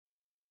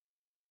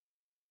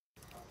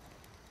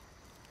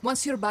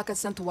Once you're back at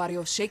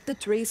Santuario, shake the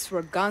trees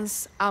for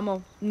guns,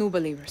 ammo, new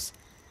believers.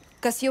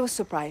 Castillo was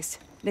surprised.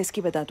 Let's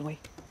keep it that way.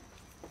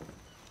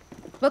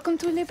 Welcome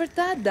to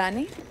Libertad,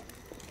 Danny.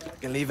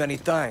 Can leave any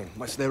time.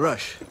 What's the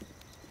rush?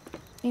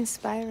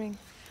 Inspiring.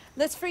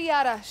 Let's free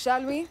Yara,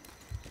 shall we?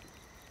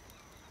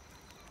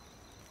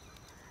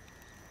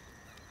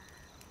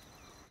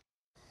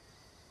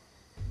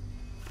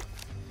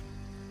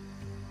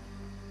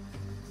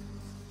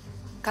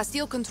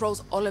 Castillo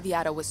controls all of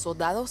Yara with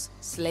soldados,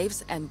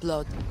 slaves, and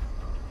blood.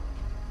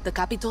 The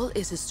capital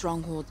is his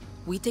stronghold.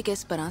 We take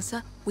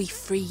Esperanza, we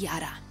free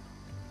Yara.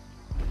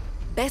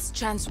 Best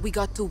chance we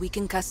got to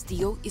weaken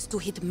Castillo is to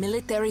hit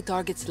military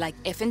targets like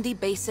FND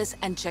bases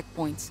and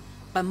checkpoints.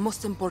 But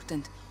most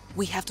important,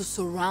 we have to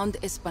surround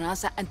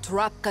Esperanza and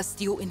trap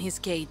Castillo in his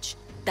cage.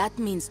 That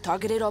means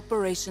targeted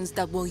operations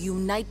that will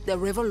unite the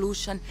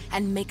revolution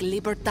and make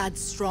Libertad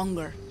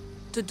stronger.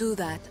 To do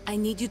that, I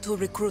need you to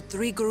recruit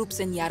 3 groups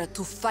in Yara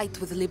to fight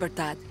with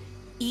Libertad.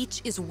 Each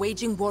is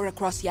waging war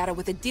across Yara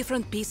with a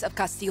different piece of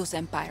Castillo's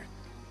empire,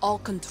 all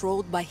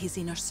controlled by his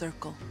inner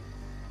circle.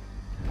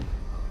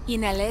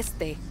 In El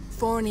Este,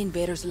 foreign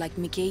invaders like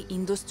Mickey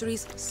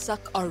Industries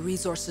suck our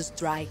resources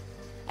dry,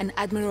 and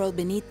Admiral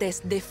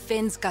Benitez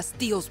defends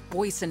Castillo's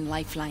poison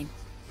lifeline.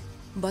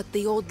 But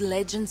the old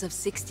legends of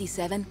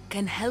 67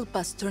 can help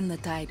us turn the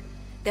tide.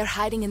 They're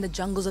hiding in the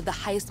jungles of the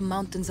highest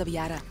mountains of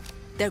Yara.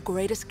 Their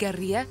greatest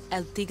guerrilla,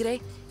 El Tigre,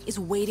 is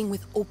waiting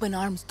with open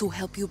arms to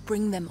help you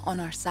bring them on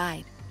our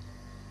side.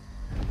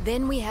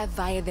 Then we have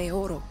Valle de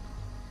Oro.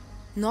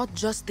 Not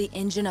just the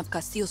engine of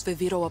Castillo's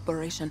Viviro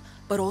operation,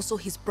 but also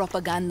his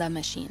propaganda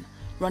machine,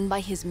 run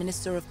by his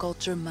Minister of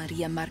Culture,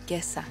 Maria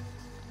Marquesa.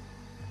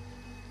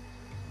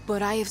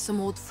 But I have some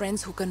old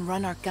friends who can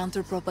run our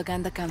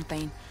counter-propaganda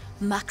campaign,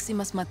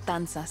 Maximas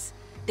Matanzas.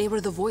 They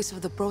were the voice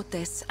of the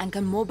protests and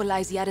can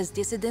mobilize Yara's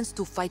dissidents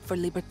to fight for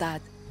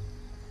Libertad.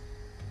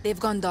 They've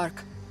gone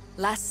dark.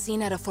 Last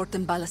seen at a fort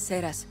in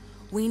Balaceras.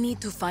 We need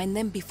to find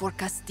them before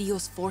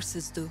Castillo's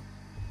forces do.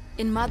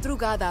 In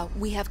Madrugada,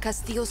 we have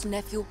Castillo's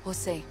nephew,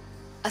 Jose,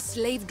 a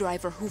slave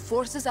driver who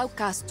forces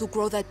outcasts to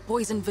grow that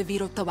poison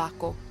Viviro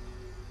tobacco.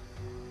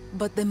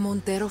 But the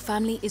Montero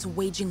family is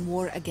waging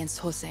war against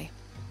Jose.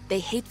 They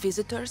hate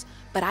visitors,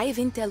 but I have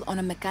intel on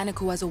a mechanic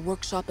who has a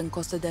workshop in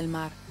Costa del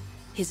Mar.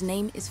 His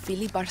name is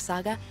Philip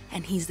Arzaga,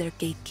 and he's their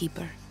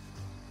gatekeeper.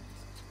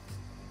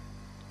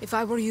 If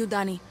I were you,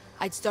 Danny,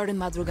 I'd start in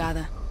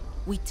Madrugada.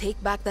 We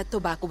take back that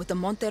tobacco with the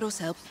Montero's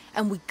help,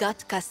 and we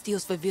got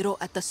Castillo's Viviro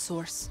at the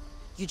source.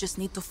 You just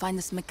need to find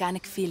this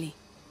mechanic Philly.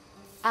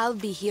 I'll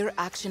be here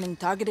actioning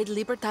targeted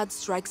Libertad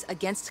strikes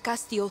against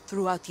Castillo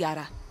throughout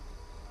Yara.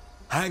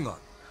 Hang on.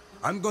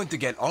 I'm going to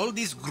get all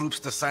these groups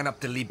to sign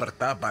up to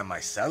Libertad by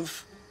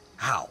myself?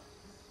 How?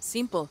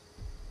 Simple.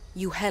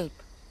 You help.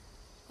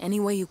 Any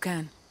way you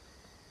can.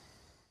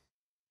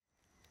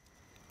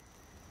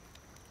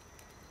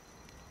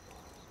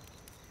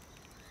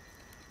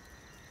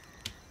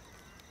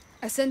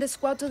 I send a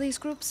squad to these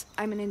groups,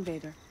 I'm an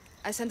invader.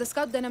 I send a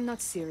scout, then I'm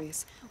not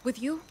serious.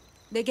 With you,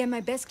 they get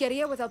my best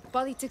guerrilla without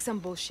politics and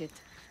bullshit.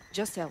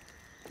 Just help.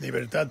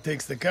 Libertad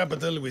takes the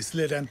capital, we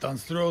slit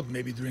Anton's throat,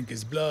 maybe drink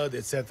his blood,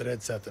 etc.,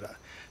 etc.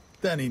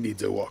 Then he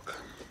needs a walk.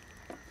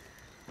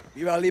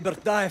 Viva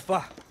Libertad,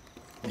 fa!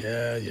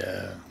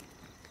 Yeah.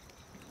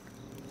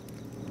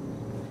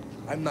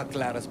 I'm not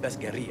Clara's best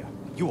guerrilla.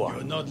 You are.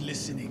 You're not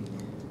listening.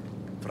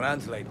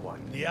 Translate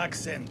one. The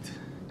accent.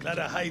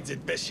 Clara hides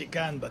it best she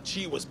can, but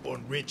she was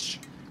born rich.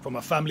 From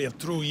a family of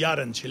true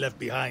Yaran she left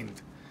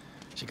behind.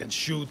 She can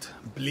shoot,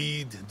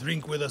 bleed,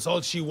 drink with us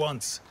all she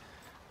wants.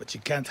 But she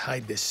can't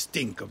hide the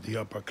stink of the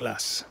upper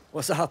class.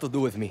 What's that have to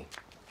do with me?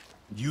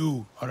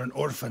 You are an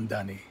orphan,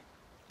 Danny.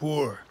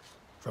 Poor,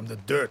 from the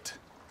dirt.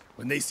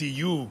 When they see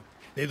you,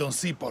 they don't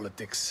see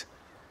politics.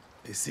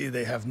 They see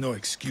they have no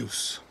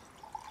excuse.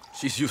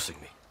 She's using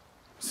me.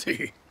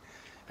 See?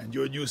 And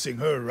you're using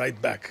her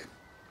right back.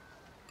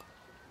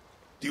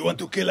 Do you want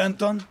to kill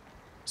Anton?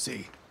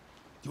 See.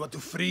 You want to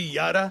free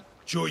Yara?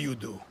 Sure you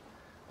do.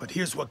 But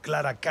here's what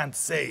Clara can't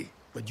say,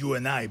 but you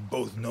and I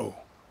both know.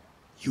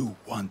 You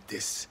want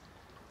this.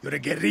 You're a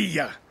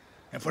guerrilla.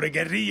 And for a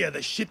guerrilla,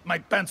 the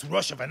shit-my-pants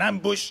rush of an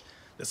ambush,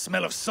 the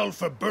smell of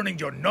sulfur burning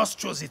your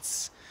nostrils,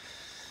 it's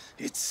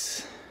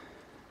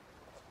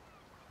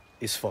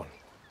fun.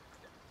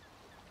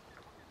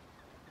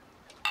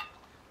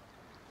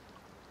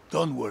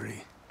 Don't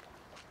worry.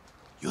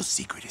 Your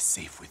secret is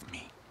safe with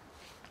me.